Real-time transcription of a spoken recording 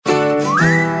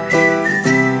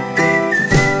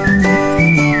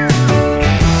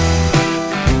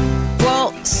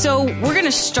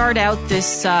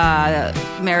this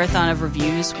marathon of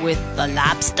reviews with the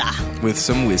Lobster. With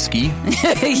some whiskey.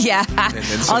 Yeah.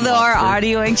 Although our lobster.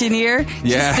 audio engineer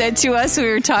just said to us, we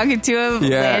were talking to him,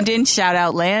 Landon, shout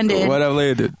out Landon. What up,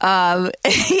 Landon?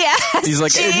 He's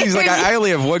like, I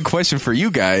only have one question for you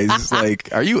guys. Like,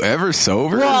 are you ever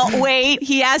sober? Well, wait,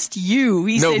 he asked you.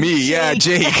 He said me. Jake. Yeah,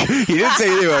 Jake. He didn't say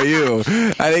anything about you.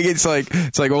 I think it's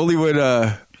like only when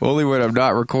I'm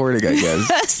not recording, I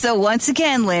guess. So once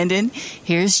again, Landon,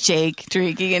 here's Jake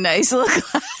drinking a nice little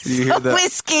glass of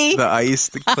whiskey. The ice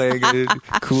clanging,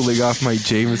 cooling off my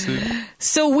Jameson.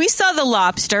 So we saw The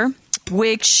Lobster,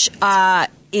 which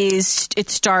it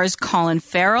stars Colin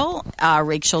Farrell,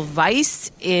 Rachel Weisz.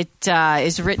 It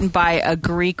is written by a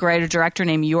Greek writer-director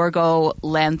named Yorgos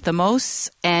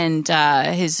Lanthimos, and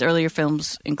his earlier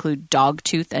films include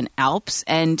Dogtooth and Alps.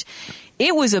 And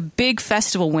it was a big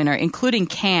festival winner, including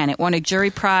Cannes. It won a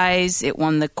jury prize. It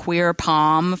won the Queer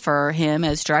Palm for him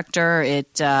as director.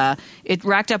 It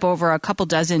racked up over a couple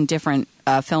dozen different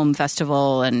film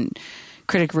festival and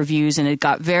critic reviews, and it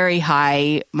got very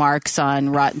high marks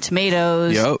on Rotten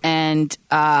Tomatoes. Yep. And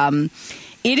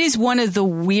it is one of the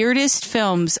weirdest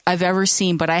films I've ever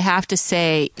seen, but I have to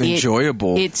say,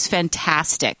 enjoyable. It's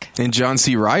fantastic. And John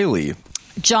C. Reilly.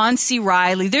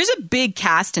 There's a big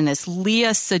cast in this. Lea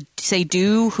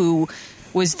Seydoux, who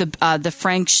was the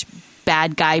French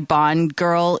bad guy Bond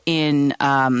girl in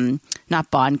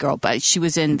not Bond girl, but she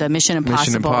was in the Mission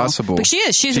Impossible. But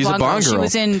she's a Bond girl. She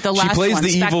was in the last one. She plays the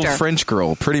Spectre. evil French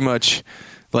girl, pretty much.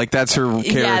 Like, that's her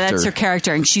character. Yeah, that's her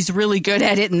character, and she's really good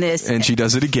at it in this. And she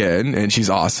does it again, and she's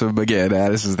awesome again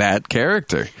as that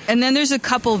character. And then there's a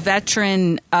couple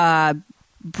veteran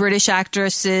British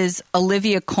actresses.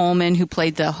 Olivia Colman, who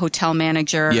played the hotel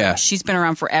manager. Yeah. She's been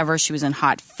around forever. She was in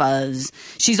Hot Fuzz.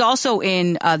 She's also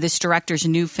in this director's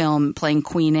new film playing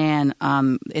Queen Anne.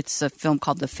 It's a film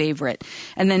called The Favorite.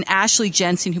 And then Ashley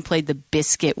Jensen, who played the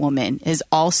Biscuit Woman, is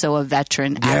also a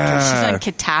veteran actress. She's on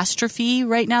Catastrophe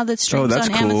right now that streams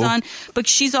on Amazon. But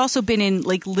she's also been in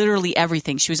like literally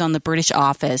everything. She was on The British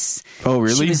Office. Oh,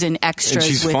 really? She was in Extras. And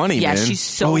she's funny, man. Yeah, she's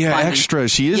so funny.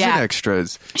 Extras. She is in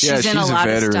Extras. She's in a lot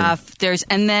of stuff.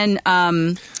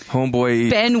 Homeboy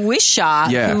Ben Whishaw,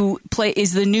 who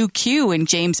is the new Q in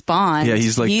James Bond. Yeah,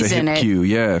 he's like the hip Q.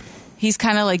 Yeah, he's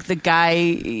kind of like the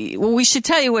guy. Well, we should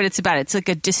tell you what it's about. It's like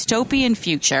a dystopian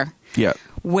future. Yeah,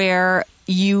 where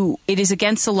it is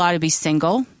against the law to be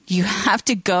single. You have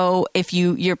to go if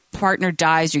your partner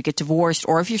dies or you get divorced,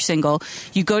 or if you're single,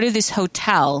 you go to this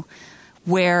hotel.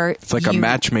 Where it's like a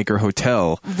matchmaker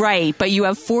hotel. Right, but you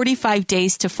have 45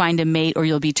 days to find a mate or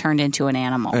you'll be turned into an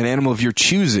animal. An animal of your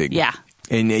choosing. Yeah.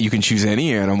 And you can choose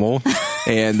any animal.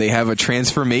 And they have a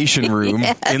transformation room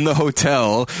in the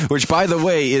hotel, which, by the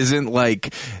way, isn't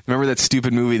like, remember that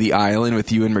stupid movie, The Island,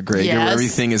 with Ewan McGregor, where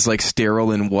everything is like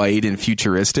sterile and white and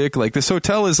futuristic? Like, this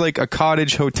hotel is like a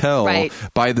cottage hotel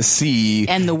by the sea.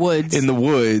 And the woods. In the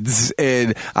woods.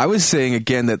 And I was saying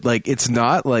again that, like, it's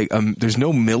not like, there's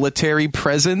no military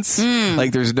presence.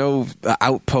 Like, there's no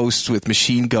outposts with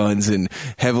machine guns and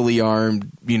heavily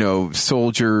armed,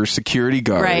 soldier security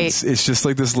guards. Right. It's just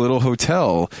like this little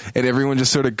hotel, and everyone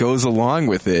just sort of goes along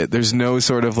with it. There's no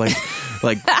sort of like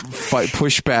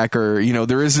pushback, or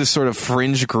there is this sort of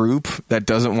fringe group that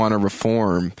doesn't want to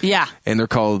reform. Yeah, and they're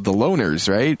called the loners,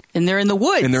 right? And they're in the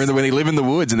woods. And they live in the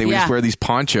woods, and they just wear these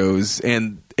ponchos.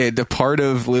 And a part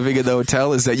of living in the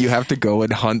hotel is that you have to go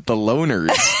and hunt the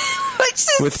loners.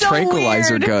 With so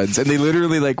tranquilizer weird. guns. And they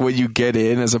literally, like, when you get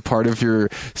in as a part of your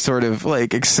sort of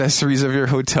like accessories of your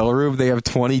hotel room, they have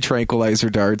 20 tranquilizer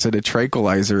darts and a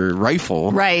tranquilizer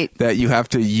rifle that you have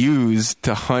to use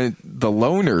to hunt the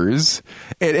loners.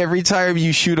 And every time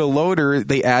you shoot a loner,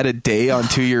 they add a day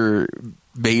onto your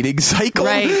mating cycle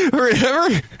or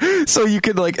whatever, so you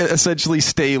can like essentially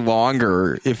stay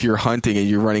longer if you're hunting and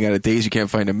you're running out of days, you can't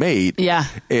find a mate.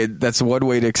 And that's one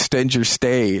way to extend your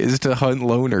stay, is to hunt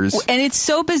loners. And it's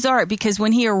so bizarre because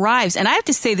when he arrives, and I have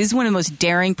to say this is one of the most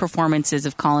daring performances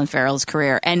of Colin Farrell's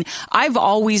career, and I've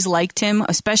always liked him,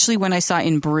 especially when I saw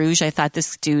In Bruges. I thought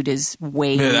this dude is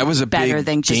way that was a better big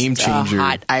than just game changer. a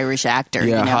hot Irish actor.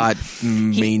 Hot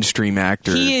mainstream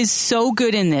actor. He is so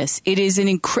good in this. It is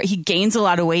he gains a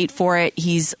lot of weight for it.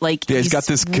 He's like he's got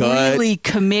this gut, really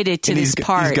committed to this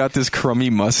part. He's got this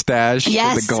crummy mustache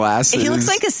with the glasses. He looks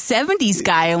like a 70s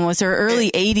guy almost, or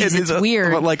early 80s. It's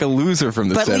weird. But like a loser from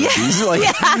the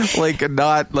 70s. Like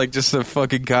not like just a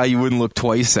fucking guy you wouldn't look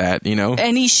twice at,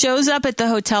 And he shows up at the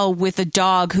hotel with a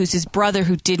dog who's his brother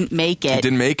who didn't make it. He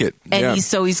didn't make it. And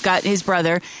he's got his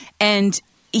brother. And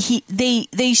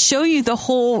they show you the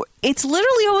whole. It's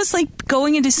literally almost like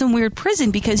going into some weird prison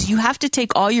because you have to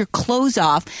take all your clothes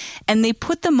off, and they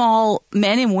put them all,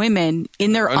 men and women,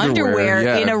 in their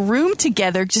underwear in a room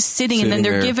together, just sitting and then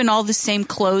they're given all the same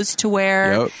clothes to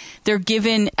wear. Yep. They're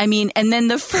given, and then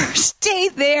the first day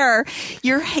there,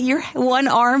 your one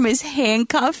arm is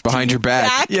handcuffed behind your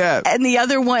back, and the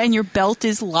other one, and your belt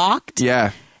is locked.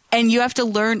 Yeah. And you have to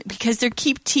learn, because they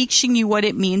keep teaching you what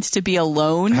it means to be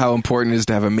alone. How important it is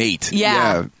to have a mate.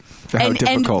 Yeah. How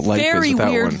difficult life is very with that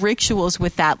weird one. rituals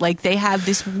with that. Like, they have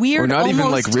this weird, or not almost,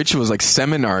 even like rituals, like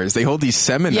seminars. They hold these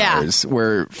seminars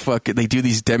where they do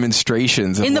these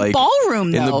demonstrations of, in the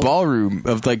ballroom. In the ballroom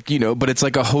of but it's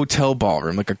like a hotel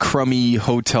ballroom, like a crummy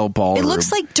hotel ballroom. It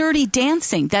looks like Dirty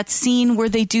Dancing. That scene where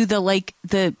they do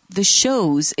the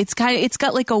shows. It's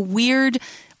got like a weird,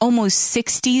 almost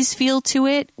 60s feel to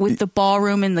it, with the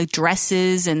ballroom and the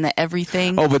dresses and the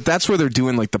everything. Oh, but that's where they're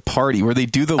doing like the party, where they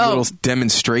do the little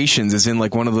demonstrations, is in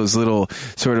like one of those little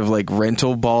sort of like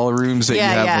rental ballrooms that you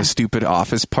have a stupid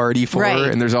office party for. Right.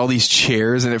 And there's all these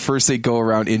chairs, and at first they go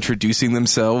around introducing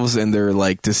themselves and their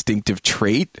like distinctive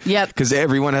trait. Yep. Because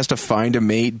everyone has to find a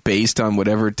mate based on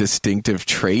whatever distinctive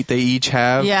trait they each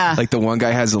have. Yeah. Like the one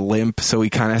guy has a limp, so he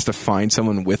kind of has to find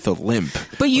someone with a limp.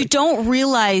 But you don't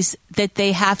realize that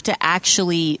they have to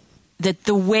actually, that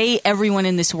the way everyone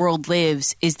in this world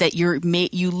lives is that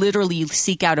you literally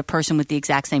seek out a person with the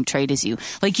exact same trait as you.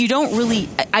 Like, you don't really,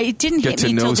 it didn't hit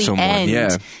me till the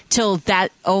end, till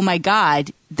that, oh my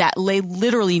God, that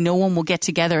literally no one will get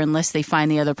together unless they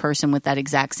find the other person with that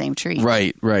exact same trait.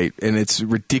 Right. And it's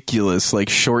ridiculous, like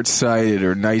short-sighted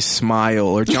or nice smile,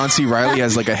 or John C. Reilly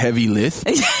has like a heavy lisp,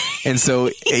 and so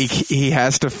he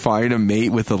has to find a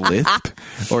mate with a lisp,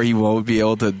 or he won't be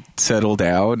able to settle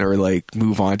down or like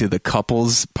move on to the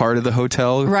couples part of the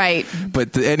hotel. Right.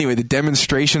 But anyway, the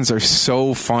demonstrations are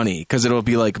so funny because it'll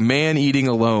be like man eating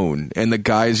alone, and the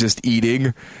guy's just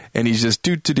eating, and he's just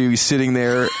he's sitting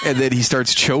there, and then he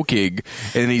starts choking,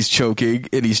 and he's choking,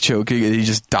 and he's choking, and he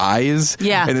just dies.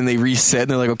 Yeah. And then they reset, and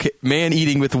they're like, okay, man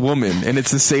eating with woman, and it's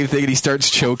the same thing, and he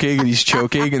starts choking, and he's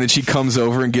choking, and then she comes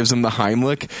over and gives him the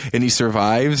Heimlich, and he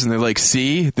survives, and they're like,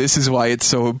 see, this is why it's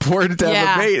so important to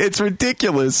have a mate. It's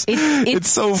ridiculous. It's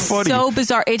so funny. So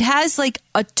bizarre. It has like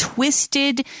a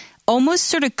twisted, almost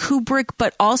sort of Kubrick,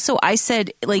 but also I said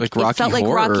like it felt like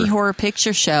Rocky Horror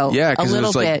Picture Show. Yeah, because it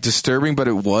was like bit disturbing, but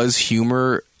it was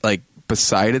humor, like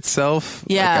beside itself,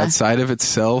 like outside of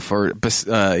itself, or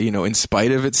in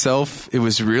spite of itself. It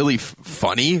was really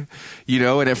funny,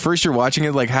 and at first you're watching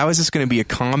it like, how is this going to be a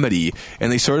comedy?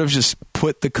 And they sort of just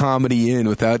put the comedy in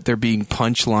without there being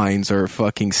punchlines or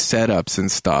fucking setups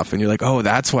and stuff, and you're like, oh,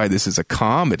 that's why this is a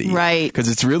comedy, right? Because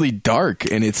it's really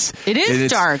dark, and it's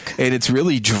dark, and it's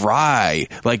really dry.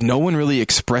 Like, no one really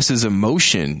expresses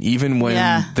emotion, even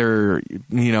when they're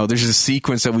there's a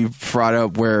sequence that we brought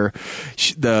up where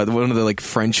one of the like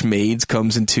French maids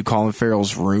comes into Colin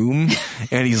Farrell's room,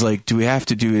 and he's like, do we have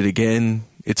to do it again?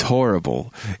 It's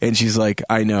horrible. And she's like,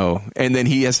 I know. And then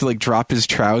he has to like drop his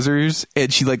trousers,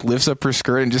 and she like lifts up her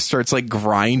skirt and just starts like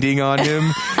grinding on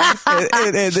him,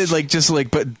 and then like just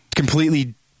like, but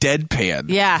completely deadpan.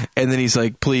 Yeah. And then he's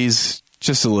like, please,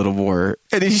 just a little more.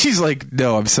 And then she's like,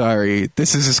 no, I'm sorry.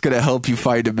 This is just going to help you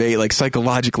find a mate. Like,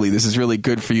 psychologically, this is really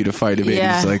good for you to find a mate.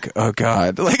 Yeah. He's like, oh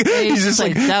God. Like, he's just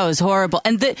like, that was horrible.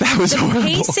 And the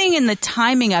pacing and the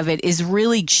timing of it is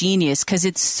really genius, because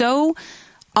it's so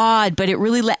odd, but it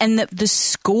really, and the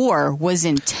score was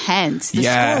intense. The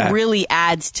score really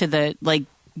adds to the, like,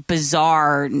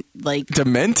 bizarre, like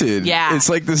demented. Yeah, it's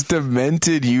like this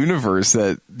demented universe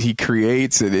that he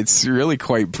creates, and it's really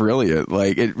quite brilliant.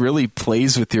 Like, it really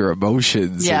plays with your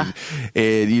emotions. Yeah,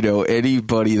 and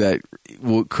anybody that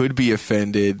could be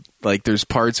offended, like, there's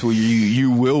parts where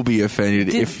you will be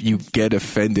offended if you get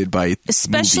offended by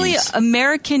especially movies.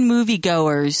 American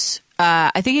moviegoers.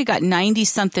 I think it got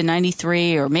 90-something,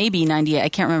 93, or maybe 98. I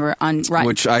can't remember, on Rotten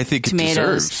Which I think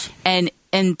Tomatoes. It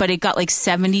deserves. But it got like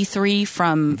 73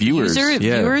 from viewers.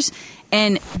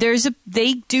 And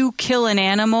they do kill an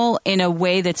animal in a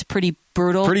way that's pretty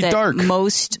brutal, pretty dark.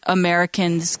 Most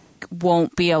Americans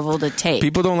won't be able to take.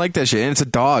 People don't like that shit, and it's a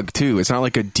dog too. It's not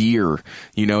like a deer,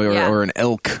 or an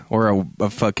elk or a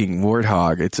fucking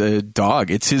warthog. It's a dog.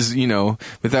 It's his,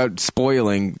 without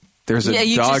spoiling. There's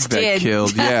a dog that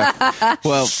killed. Yeah.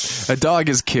 Well, a dog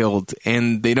is killed,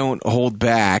 and they don't hold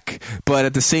back. But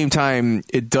at the same time,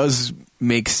 it does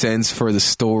make sense for the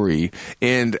story.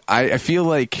 And I feel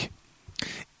like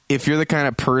if you're the kind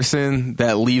of person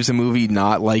that leaves a movie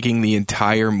not liking the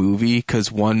entire movie because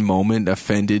one moment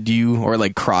offended you or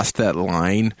like crossed that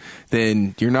line,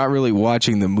 then you're not really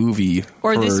watching the movie.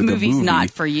 Or this movie's not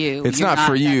for you. It's not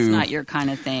for you. That's not your kind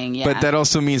of thing. Yeah. But that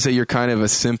also means that you're kind of a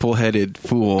simple-headed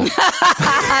fool.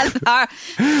 All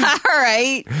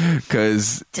right.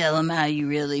 Because tell them how you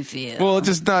really feel. Well,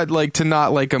 just not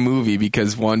like a movie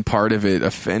because one part of it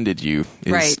offended you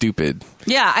is stupid.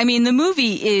 Yeah, I mean the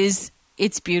movie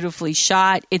it's beautifully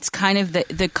shot. It's kind of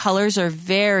the colors are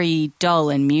very dull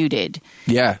and muted.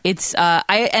 Yeah. It's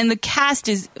and the cast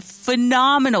is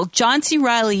phenomenal. John C.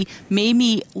 Reilly made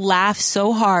me laugh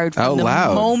so hard from the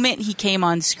moment he came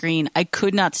on screen. I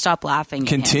could not stop laughing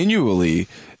continually.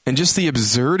 And just the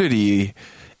absurdity.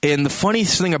 And the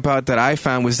funniest thing about that I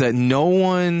found was that no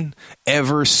one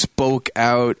ever spoke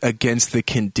out against the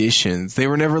conditions. They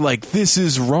were never like, this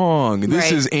is wrong,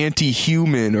 this is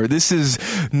anti-human, or this is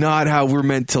not how we're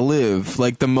meant to live.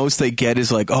 Like, the most they get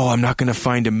is like, oh, I'm not going to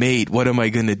find a mate. What am I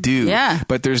going to do? Yeah.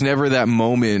 But there's never that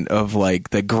moment of,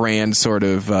 like, the grand sort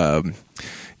of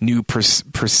new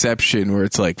perception where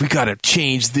it's like, we gotta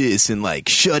change this and like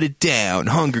shut it down,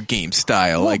 Hunger Games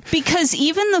style. Well, because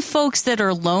even the folks that are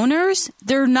loners,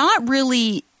 they're not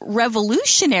really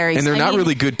revolutionaries, and they're not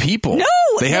really good people. No,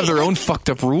 they have their own fucked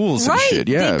up rules and shit.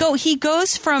 Yeah, he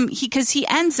goes from because he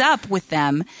ends up with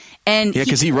them. And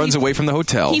because he runs away from the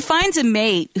hotel. He finds a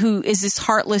mate who is this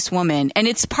heartless woman, and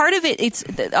it's part of it. It's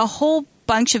a whole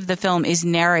bunch of the film is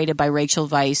narrated by Rachel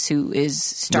Weisz, who is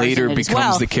stars later in it becomes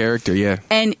as well. the character. Yeah,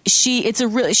 and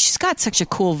she's got such a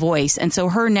cool voice, and so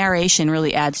her narration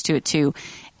really adds to it too.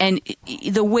 And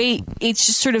the way it's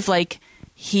just sort of like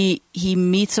he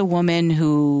meets a woman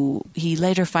who he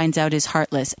later finds out is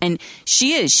heartless, and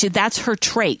that's her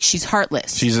trait. She's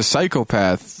heartless. She's a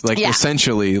psychopath, like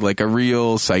essentially like a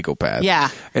real psychopath. Yeah.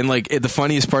 And like the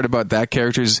funniest part about that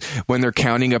character is when they're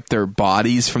counting up their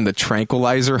bodies from the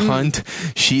tranquilizer hunt.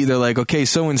 They're like, okay,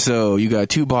 so and so, you got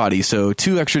 2 bodies, so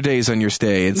 2 extra days on your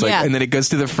stay. It's like, and then it goes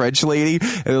to the French lady,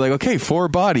 and they're like, okay, 4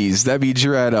 bodies. That means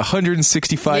you're at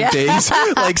 165 days.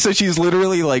 Like, so she's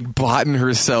literally like bought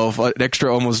herself an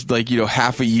extra almost like,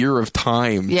 half a year of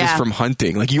time just from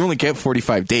hunting. Like, you only get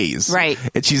 45 days. Right.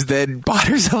 And she's then bought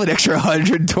herself an extra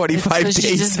 125 days.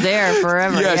 She's just there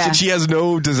forever. Yeah, she has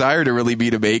no desire to really be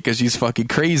a mate because she's fucking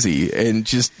crazy and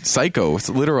just psycho,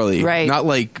 literally. Right. Not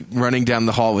like running down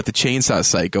the hall with a chainsaw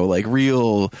psycho, like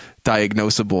real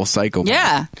diagnosable psychopath.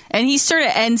 Yeah. And he sort of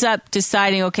ends up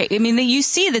deciding, okay, I mean, you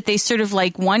see that they sort of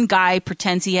like one guy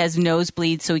pretends he has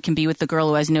nosebleeds so he can be with the girl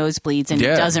who has nosebleeds, and he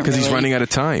doesn't really. Because he's running out of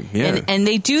time. Yeah. And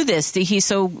they do this.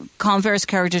 Colin Farrell's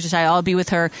character decides, I'll be with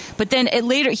her. But then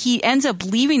later he ends up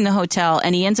leaving the hotel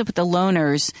and he ends up with the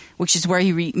loners, which is where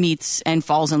he meets and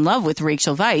falls in love with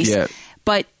Rachel Weisz. Yeah.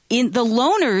 But in the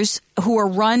loners, who are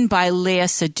run by Lea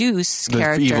Seydoux'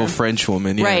 character, the evil French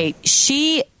woman, right?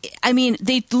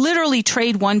 They literally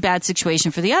trade one bad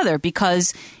situation for the other,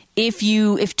 because if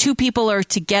 2 people are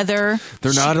together,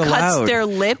 they're not allowed. Cuts their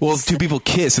lips. Well, if 2 people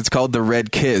kiss, it's called the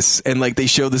red kiss. And like they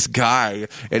show this guy,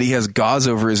 and he has gauze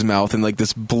over his mouth, and like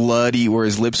this bloody, where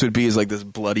his lips would be, is like this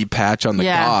bloody patch on the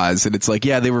gauze, and it's like,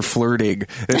 they were flirting.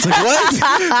 And it's like,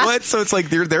 what? What? So it's like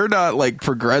they're not like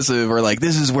progressive or like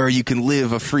this is where you can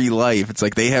live a free life. It's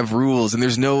like they have rules, and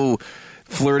there's no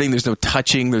flirting, there's no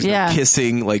touching, there's no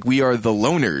kissing. Like, we are the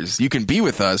loners. You can be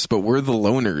with us, but we're the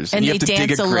loners. And you they have to dance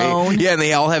dig a grave. alone. Yeah, and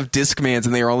they all have Discmans,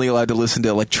 and they are only allowed to listen to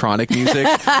electronic music,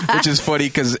 which is funny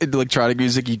because in electronic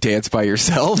music you dance by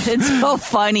yourself. It's so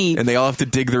funny. And they all have to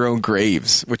dig their own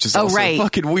graves, which is also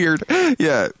fucking weird.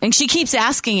 Yeah. And she keeps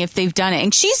asking if they've done it.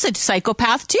 And she's a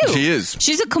psychopath too. She is.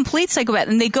 She's a complete psychopath.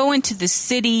 And they go into the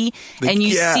city, and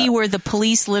you see where the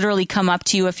police literally come up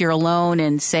to you if you're alone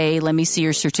and say, let me see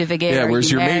your certificate. Yeah,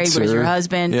 where's your mate, sir? Where's your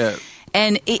husband? Yeah.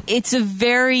 And it's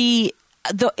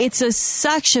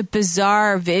such a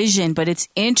bizarre vision, but it's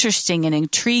interesting and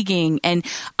intriguing, and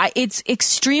it's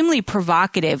extremely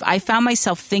provocative. I found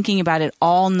myself thinking about it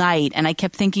all night, and I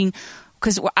kept thinking,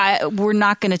 because we're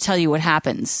not going to tell you what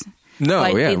happens. No,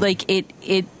 but yeah.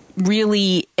 It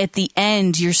really, at the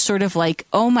end, you're sort of like,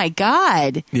 oh my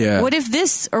God, what if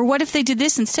this, or what if they did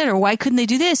this instead, or why couldn't they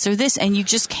do this or this? And you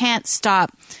just can't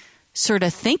stop sort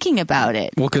of thinking about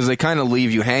it. Well, because they kind of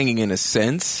leave you hanging in a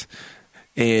sense,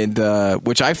 and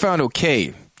which I found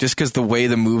okay. Just because the way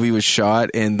the movie was shot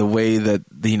and the way that,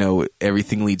 you know,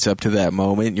 everything leads up to that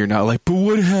moment, you're not like, but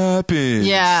what happened?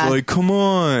 Yeah. Like, come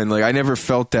on. Like, I never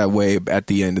felt that way at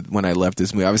the end when I left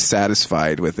this movie. I was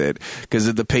satisfied with it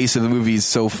because the pace of the movie is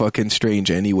so fucking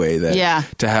strange anyway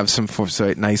that to have some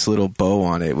nice little bow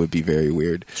on it would be very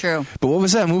weird. True. But what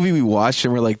was that movie we watched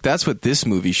and we're like, that's what this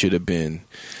movie should have been?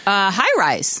 High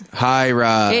Rise. High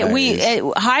Rise.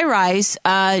 High Rise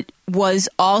was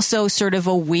also sort of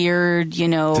a weird, you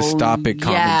know, dystopic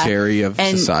commentary of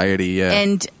society. Yeah,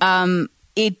 and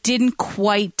it didn't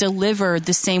quite deliver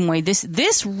the same way.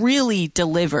 This really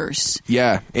delivers.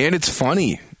 Yeah, and it's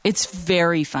funny. It's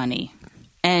very funny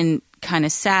and kind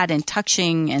of sad and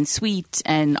touching and sweet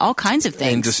and all kinds of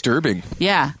things. And disturbing.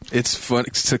 Yeah, it's fun.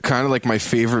 It's kind of like my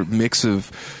favorite mix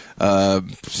of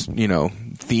you know,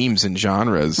 themes and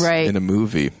genres in a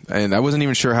movie. And I wasn't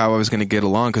even sure how I was going to get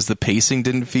along because the pacing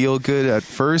didn't feel good at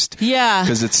first. Yeah.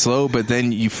 Because it's slow, but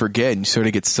then you forget and you sort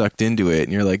of get sucked into it.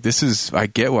 And you're like, I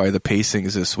get why the pacing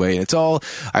is this way. And it's all,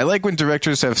 I like when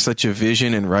directors have such a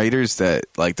vision and writers that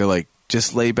like, they're like,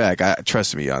 just lay back.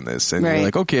 Trust me on this. And you're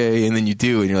like, okay. And then you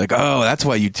do. And you're like, oh, that's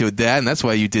why you did that. And that's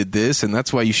why you did this. And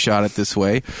that's why you shot it this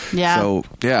way. Yeah. So,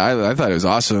 yeah, I thought it was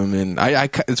awesome. And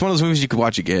it's one of those movies you could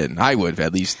watch again. I would,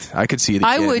 at least. I could see it again.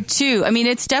 I would, too. I mean,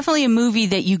 it's definitely a movie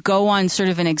that you go on sort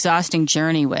of an exhausting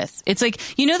journey with. It's like,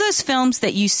 you know those films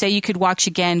that you say you could watch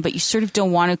again, but you sort of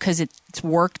don't want to because it's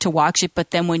work to watch it.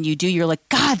 But then when you do, you're like,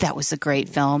 God, that was a great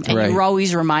film. And you're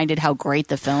always reminded how great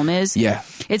the film is. Yeah.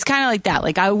 It's kind of like that.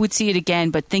 Like, I would see it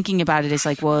again, but thinking about it is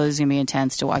like, well, it's going to be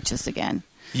intense to watch this again.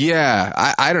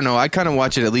 Yeah, I don't know. I kind of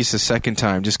watch it at least a second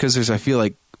time just because I feel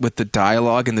like with the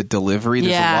dialogue and the delivery,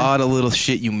 there's a lot of little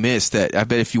shit you miss that I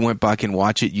bet if you went back and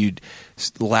watch it, you'd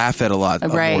laugh at a lot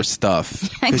of more stuff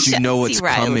because you know what's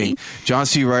coming. John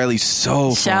C. Reilly's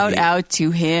so Shout funny. out to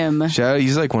him.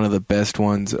 He's like one of the best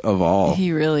ones of all.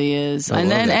 He really is.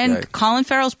 And Colin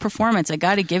Farrell's performance, I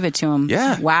got to give it to him.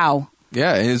 Yeah. Wow.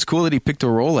 Yeah, and it's cool that he picked a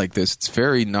role like this. It's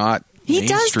very not He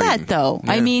mainstream. does that, though.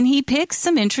 Yeah. I mean, he picks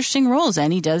some interesting roles,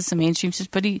 and he does some mainstream stuff,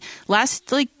 but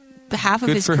half of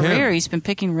his career, he's been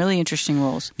picking really interesting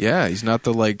roles. Yeah, he's not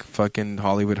the, fucking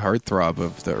Hollywood heartthrob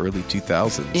of the early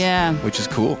 2000s. Yeah. Which is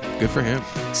cool. Good for him.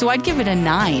 So I'd give it a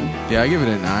 9. Yeah, I give it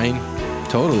a 9.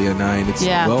 Totally a 9. It's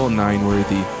well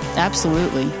 9-worthy.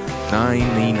 Absolutely.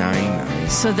 99.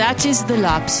 So that is The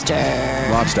Lobster.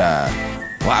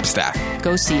 Lobster.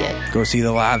 Go see it. Go see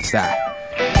The Lobster.